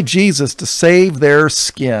deny Jesus to save their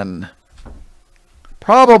skin?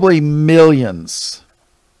 Probably millions.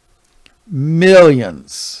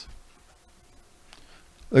 Millions.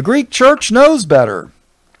 The Greek church knows better.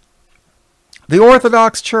 The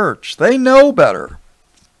Orthodox Church, they know better.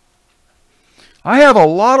 I have a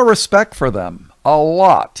lot of respect for them. A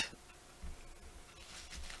lot.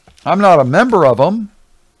 I'm not a member of them.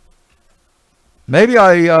 Maybe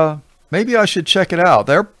I should check it out.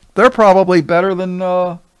 They're probably better than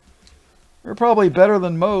most.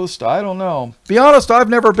 I don't know. Be honest, I've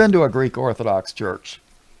never been to a Greek Orthodox church.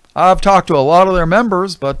 I've talked to a lot of their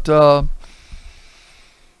members, but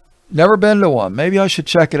never been to one. Maybe I should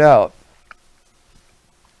check it out.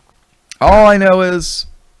 All I know is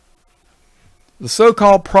the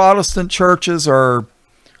so-called Protestant churches will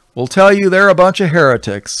tell you they're a bunch of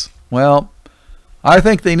heretics. Well, I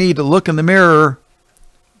think they need to look in the mirror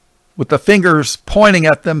with the fingers pointing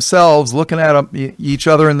at themselves, looking at each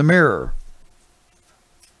other in the mirror.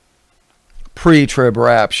 Pre-trib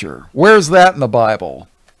rapture. Where's that in the Bible?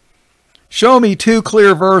 Show me 2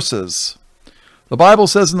 clear verses. The Bible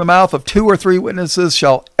says, in the mouth of 2 or 3 witnesses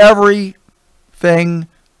shall everything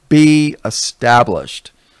be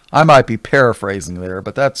established. I might be paraphrasing there,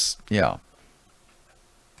 but that's, yeah.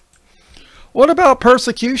 What about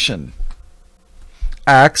persecution?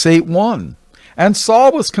 Acts 8:1. And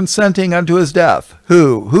Saul was consenting unto his death.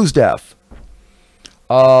 Whose death?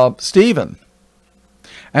 Stephen.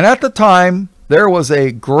 And at the time, there was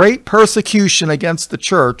a great persecution against the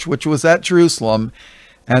church, which was at Jerusalem,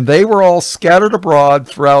 and they were all scattered abroad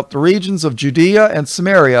throughout the regions of Judea and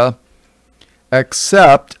Samaria,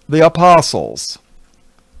 except the apostles.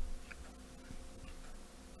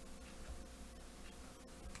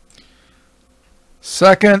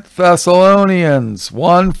 Second Thessalonians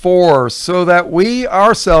 1:4, so that we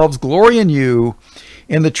ourselves glory in you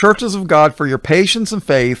in the churches of God for your patience and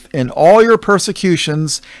faith in all your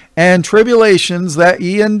persecutions and tribulations that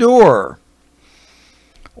ye endure.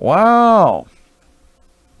 Wow.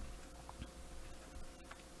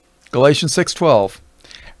 Galatians 6:12,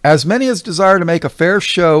 as many as desire to make a fair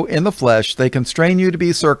show in the flesh, they constrain you to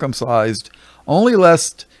be circumcised, only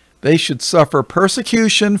lest they should suffer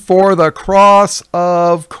persecution for the cross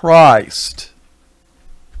of Christ.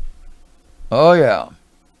 Oh, yeah.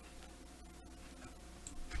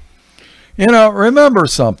 You know, remember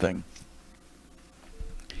something.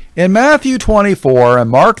 In Matthew 24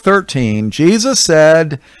 and Mark 13, Jesus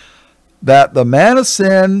said that the man of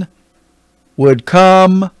sin would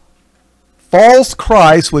come, false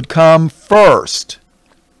Christ would come first.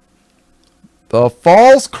 The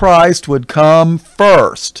false Christ would come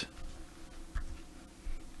first.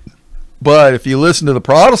 But if you listen to the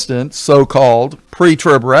Protestant, so-called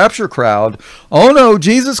pre-trib rapture crowd, oh no,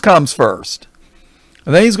 Jesus comes first.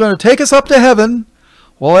 And then he's going to take us up to heaven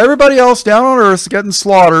while everybody else down on earth is getting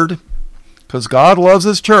slaughtered, because God loves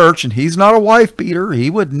his church and he's not a wife beater.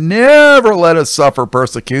 He would never let us suffer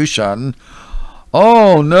persecution.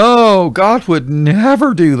 Oh no, God would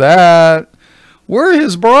never do that. We're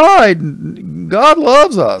his bride. God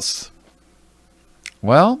loves us.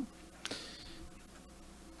 Well,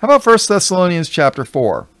 how about 1 Thessalonians chapter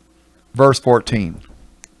 4, verse 14?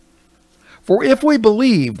 For if we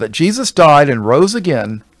believe that Jesus died and rose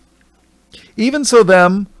again, even so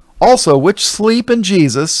them also which sleep in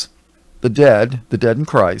Jesus, the dead in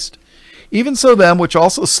Christ, even so them which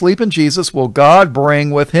also sleep in Jesus will God bring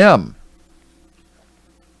with him.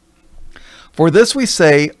 For this we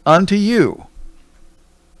say unto you.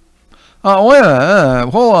 Wait a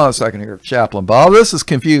minute, hold on a second here, Chaplain Bob. This is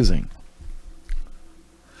confusing.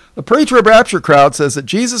 The pre-trib rapture crowd says that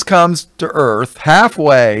Jesus comes to earth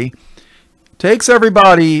halfway, takes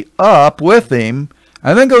everybody up with him,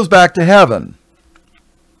 and then goes back to heaven.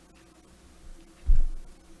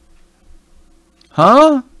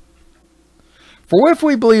 Huh? For if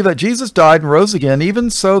we believe that Jesus died and rose again, even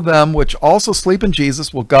so them which also sleep in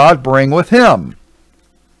Jesus will God bring with him.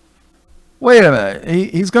 Wait a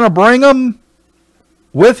minute. He's going to bring them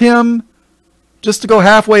with him just to go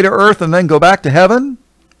halfway to earth and then go back to heaven?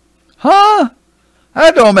 Huh?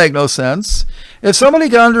 That don't make no sense. If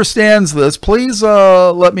somebody understands this, please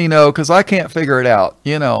let me know, because I can't figure it out.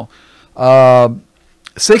 You know,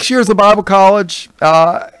 6 years of Bible college,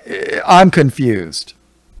 I'm confused.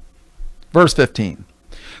 Verse 15.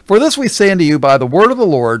 For this we say unto you by the word of the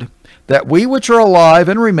Lord, that we which are alive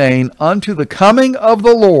and remain unto the coming of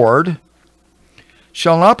the Lord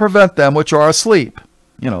shall not prevent them which are asleep,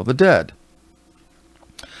 you know, the dead.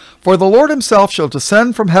 For the Lord himself shall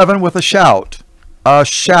descend from heaven with a shout. A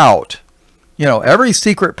shout. You know, every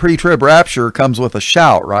secret pre-trib rapture comes with a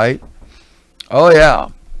shout, right? Oh, yeah.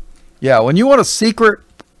 Yeah, when you want a secret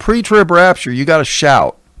pre-trib rapture, you got to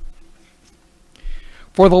shout.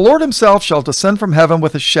 For the Lord himself shall descend from heaven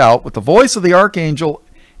with a shout, with the voice of the archangel,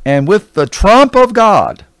 and with the trump of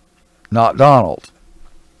God. Not Donald.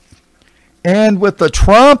 And with the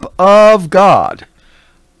trump of God.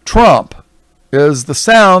 Trump is the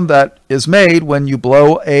sound that is made when you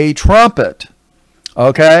blow a trumpet.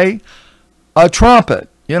 Okay? A trumpet.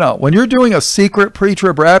 You know, when you're doing a secret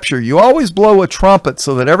pre-trib rapture, you always blow a trumpet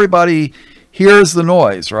so that everybody hears the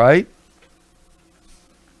noise, right?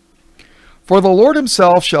 For the Lord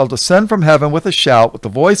himself shall descend from heaven with a shout, with the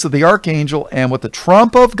voice of the archangel, and with the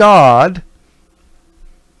trump of God,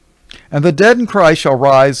 and the dead in Christ shall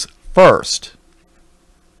rise first.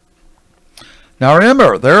 Now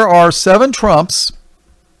remember, there are 7 trumps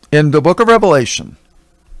in the book of Revelation.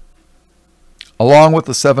 along with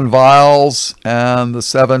the 7 vials and the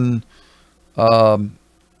 7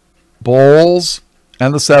 bowls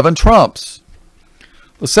and the 7 trumps.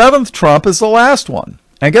 The 7th trump is the last one.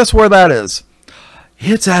 And guess where that is?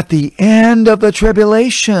 It's at the end of the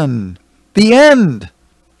tribulation. The end,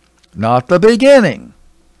 not the beginning.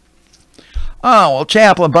 Oh, well,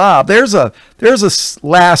 Chaplain Bob, there's a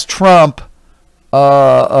last trump before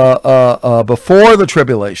the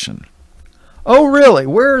tribulation. Oh, really?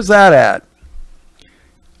 Where is that at?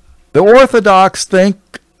 The Orthodox think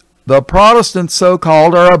the Protestants,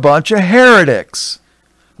 so-called, are a bunch of heretics.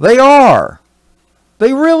 They are.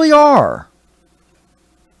 They really are.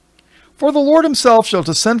 For the Lord himself shall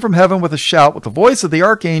descend from heaven with a shout, with the voice of the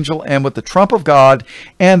archangel, and with the trump of God,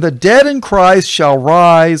 and the dead in Christ shall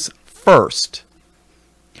rise first.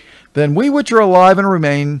 Then we which are alive and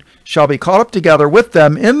remain shall be caught up together with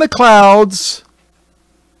them in the clouds.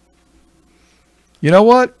 You know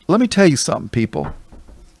what? Let me tell you something, people.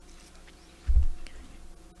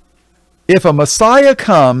 If a Messiah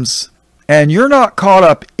comes and you're not caught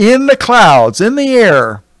up in the clouds, in the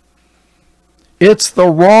air, it's the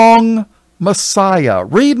wrong Messiah.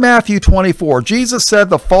 Read Matthew 24. Jesus said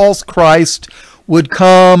the false Christ would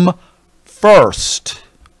come first.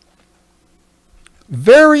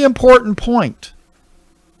 Very important point.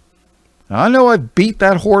 Now, I know I've beat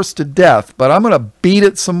that horse to death, but I'm going to beat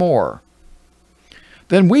it some more.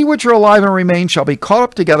 Then we which are alive and remain shall be caught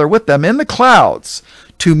up together with them in the clouds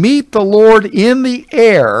to meet the Lord in the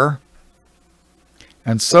air,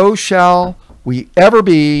 and so shall we ever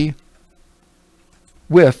be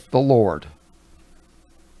with the Lord.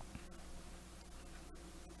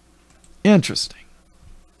 Interesting.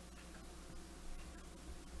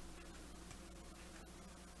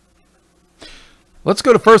 Let's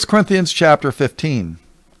go to 1 Corinthians chapter 15,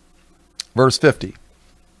 verse 50.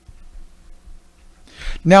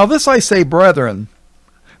 Now this I say, brethren,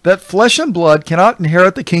 that flesh and blood cannot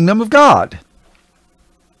inherit the kingdom of God.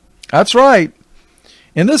 That's right.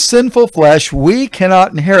 In this sinful flesh, we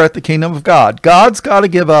cannot inherit the kingdom of God. God's got to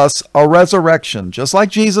give us a resurrection. Just like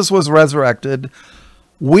Jesus was resurrected,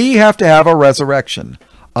 we have to have a resurrection.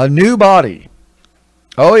 A new body.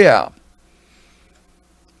 Oh, yeah.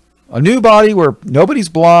 A new body where nobody's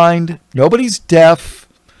blind, nobody's deaf,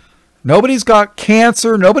 nobody's got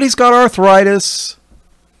cancer, nobody's got arthritis,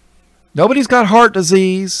 nobody's got heart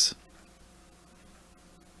disease.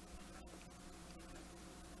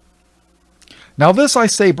 Now this I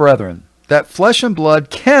say, brethren, that flesh and blood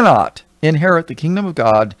cannot inherit the kingdom of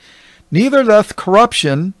God, neither doth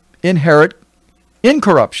corruption inherit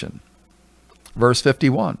incorruption. Verse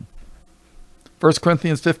 51. 1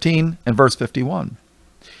 Corinthians 15 and verse 51.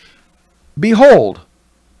 Behold,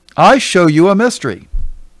 I show you a mystery.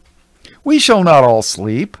 We shall not all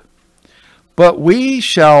sleep, but we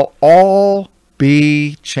shall all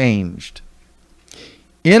be changed.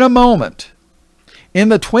 In a moment, in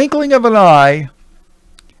the twinkling of an eye,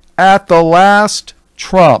 at the last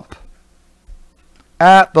trump.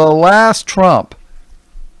 At the last trump.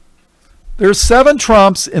 There's 7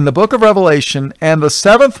 trumps in the book of Revelation, and the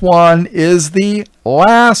 7th one is the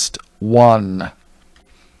last one.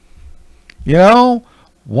 You know,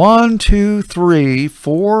 1, 2, 3,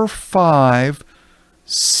 4, 5,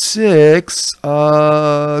 6,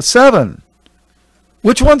 7.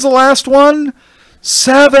 Which one's the last one?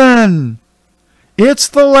 7. It's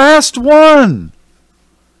the last one.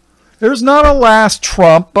 There's not a last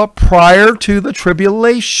trump, but prior to the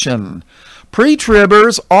tribulation.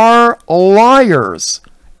 Pre-tribbers are liars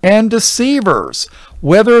and deceivers.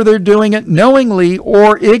 Whether they're doing it knowingly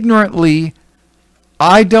or ignorantly,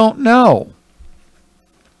 I don't know.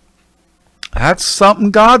 That's something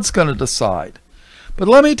God's going to decide. But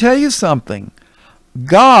let me tell you something.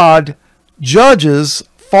 God judges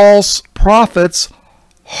false prophets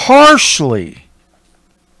harshly.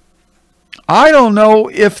 I don't know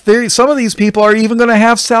if some of these people are even going to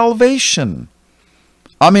have salvation.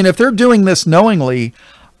 I mean, if they're doing this knowingly,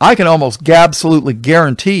 I can almost absolutely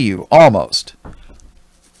guarantee you, almost,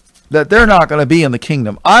 that they're not going to be in the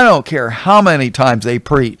kingdom. I don't care how many times they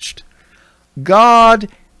preached. God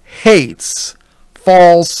hates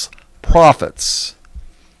false prophets.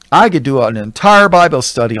 I could do an entire Bible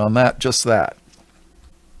study on that, just that.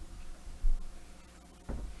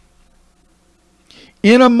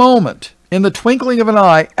 In a moment, in the twinkling of an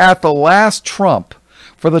eye, at the last trump,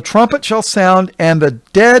 for the trumpet shall sound, and the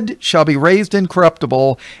dead shall be raised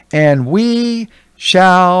incorruptible, and we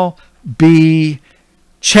shall be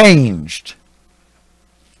changed.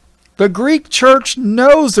 The Greek church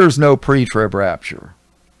knows there's no pre-trib rapture.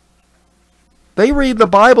 They read the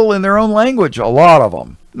Bible in their own language, a lot of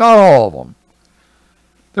them, not all of them.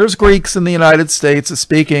 There's Greeks in the United States that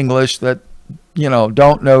speak English that,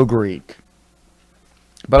 don't know Greek.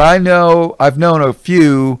 But I've known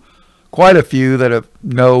quite a few that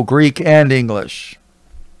know Greek and English.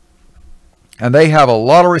 And they have a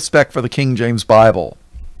lot of respect for the King James Bible.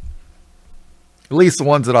 At least the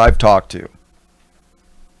ones that I've talked to.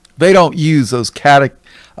 They don't use those Catholic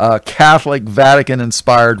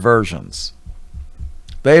Vatican-inspired versions.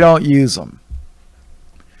 They don't use them.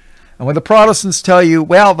 And when the Protestants tell you,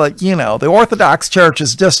 well, the Orthodox Church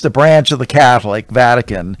is just a branch of the Catholic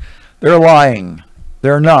Vatican, they're lying.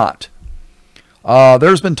 They're not.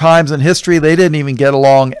 There's been times in history they didn't even get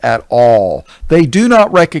along at all. They do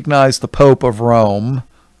not recognize the Pope of Rome.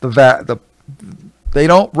 They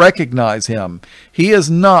don't recognize him. He is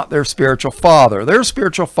not their spiritual father. Their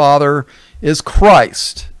spiritual father is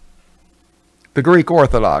Christ. The Greek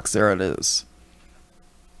Orthodox, there it is.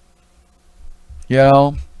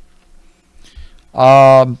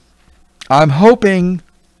 I'm hoping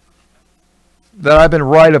that I've been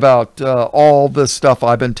right about all this stuff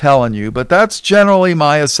I've been telling you, but that's generally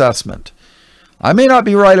my assessment. I may not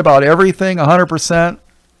be right about everything 100%.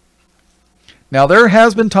 Now, there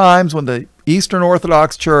has been times when the Eastern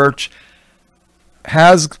Orthodox Church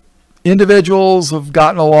individuals have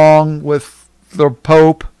gotten along with the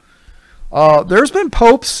Pope. There's been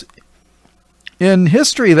popes in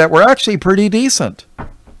history that were actually pretty decent.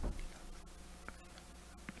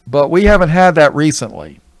 But we haven't had that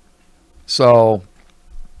recently. So,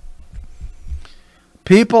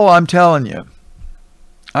 people, I'm telling you,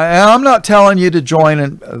 I'm not telling you to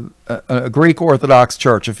join a Greek Orthodox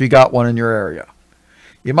church if you got one in your area.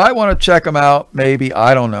 You might want to check them out, maybe,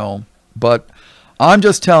 I don't know. But I'm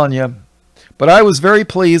just telling you. But I was very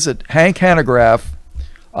pleased that Hank Hanegraaff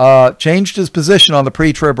changed his position on the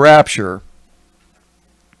pre-trib rapture.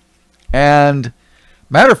 And,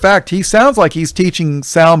 matter of fact, he sounds like he's teaching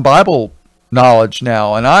sound Bible knowledge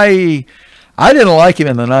now. And I didn't like him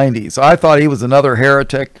in the 90s. I thought he was another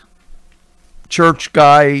heretic church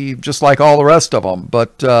guy, just like all the rest of them.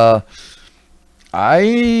 But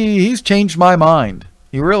he's changed my mind.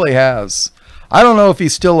 He really has. I don't know if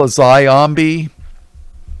he's still a zombie.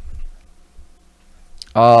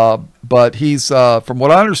 But he's, from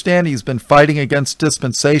what I understand, he's been fighting against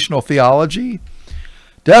dispensational theology.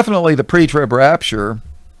 Definitely the pre-trib rapture.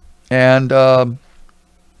 And,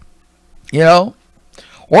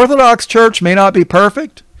 Orthodox Church may not be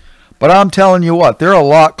perfect, but I'm telling you what, they're a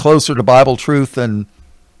lot closer to Bible truth than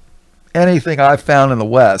anything I've found in the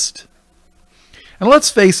West. And let's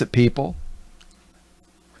face it, people.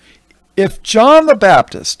 If John the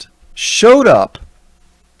Baptist showed up,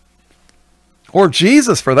 or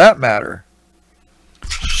Jesus for that matter,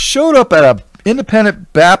 showed up at an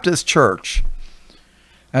independent Baptist church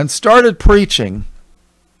and started preaching,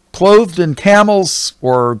 clothed in camels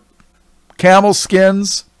or camel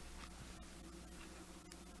skins,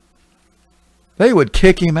 they would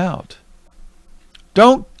kick him out.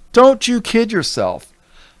 Don't you kid yourself.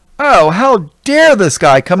 Oh, how dare this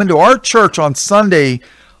guy come into our church on Sunday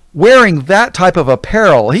wearing that type of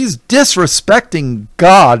apparel? He's disrespecting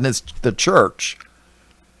God and the church.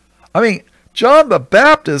 I mean, John the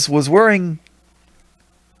Baptist was wearing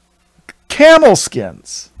camel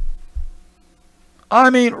skins. I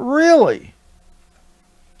mean, really?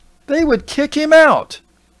 They would kick him out.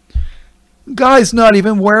 Guy's not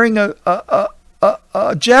even wearing a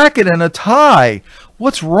jacket and a tie.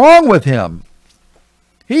 What's wrong with him?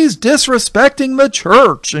 He's disrespecting the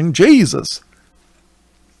church and Jesus.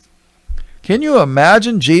 Can you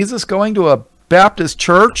imagine Jesus going to a Baptist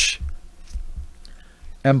church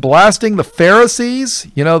and blasting the Pharisees,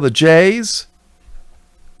 the Jays?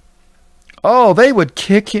 Oh, they would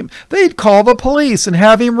kick him. They'd call the police and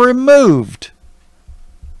have him removed.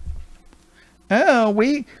 Oh,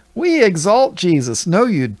 we exalt Jesus. No,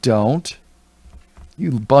 you don't.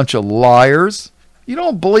 You bunch of liars. You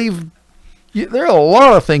don't believe. There are a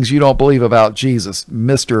lot of things you don't believe about Jesus,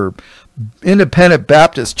 Mr. Independent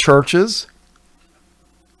Baptist churches.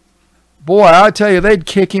 Boy, I tell you, they'd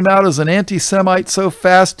kick him out as an anti-Semite so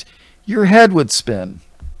fast your head would spin.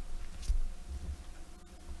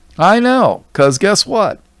 I know, because guess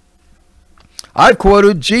what? I've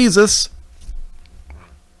quoted Jesus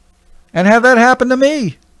and had that happen to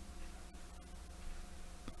me.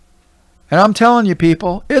 And I'm telling you,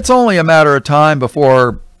 people, it's only a matter of time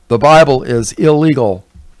before the Bible is illegal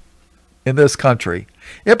in this country.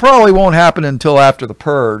 It probably won't happen until after the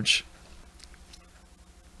purge.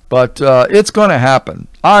 But it's going to happen.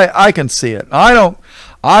 I can see it.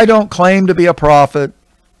 I don't claim to be a prophet.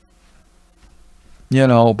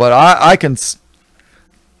 But I can.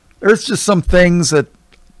 There's just some things that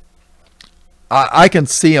I can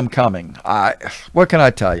see them coming. What can I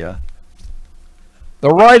tell you? The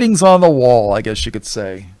writing's on the wall, I guess you could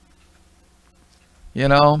say. You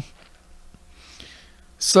know?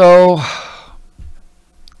 So, all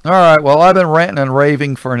right, well, I've been ranting and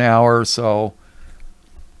raving for an hour or so.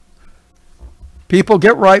 People,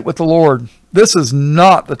 get right with the Lord. This is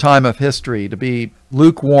not the time of history to be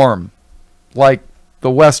lukewarm like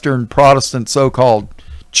the Western Protestant so-called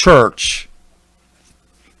church.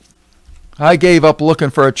 I gave up looking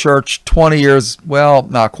for a church 20 years, well,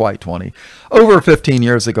 not quite 20, over 15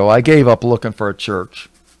 years ago. I gave up looking for a church.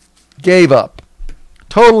 Gave up.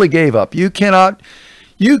 Totally gave up. You cannot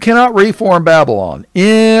reform Babylon.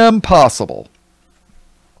 Impossible.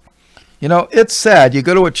 You know, it's sad. You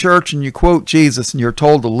go to a church and you quote Jesus and you're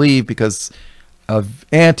told to leave because of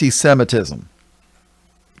anti-Semitism.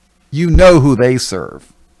 You know who they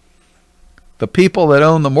serve. The people that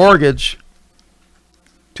own the mortgage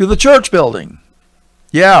to the church building.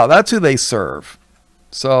 Yeah, that's who they serve.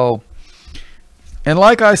 So, and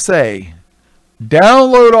like I say,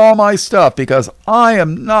 download all my stuff because I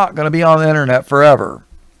am not going to be on the internet forever.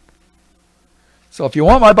 So if you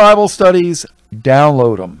want my Bible studies,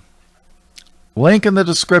 download them. Link in the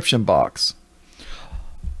description box.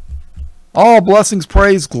 All blessings,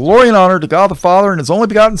 praise, glory, and honor to God the Father and His only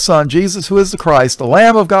begotten Son, Jesus, who is the Christ, the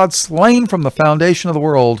Lamb of God, slain from the foundation of the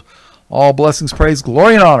world. All blessings, praise,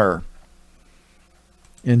 glory, and honor.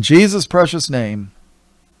 In Jesus' precious name,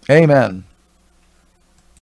 amen.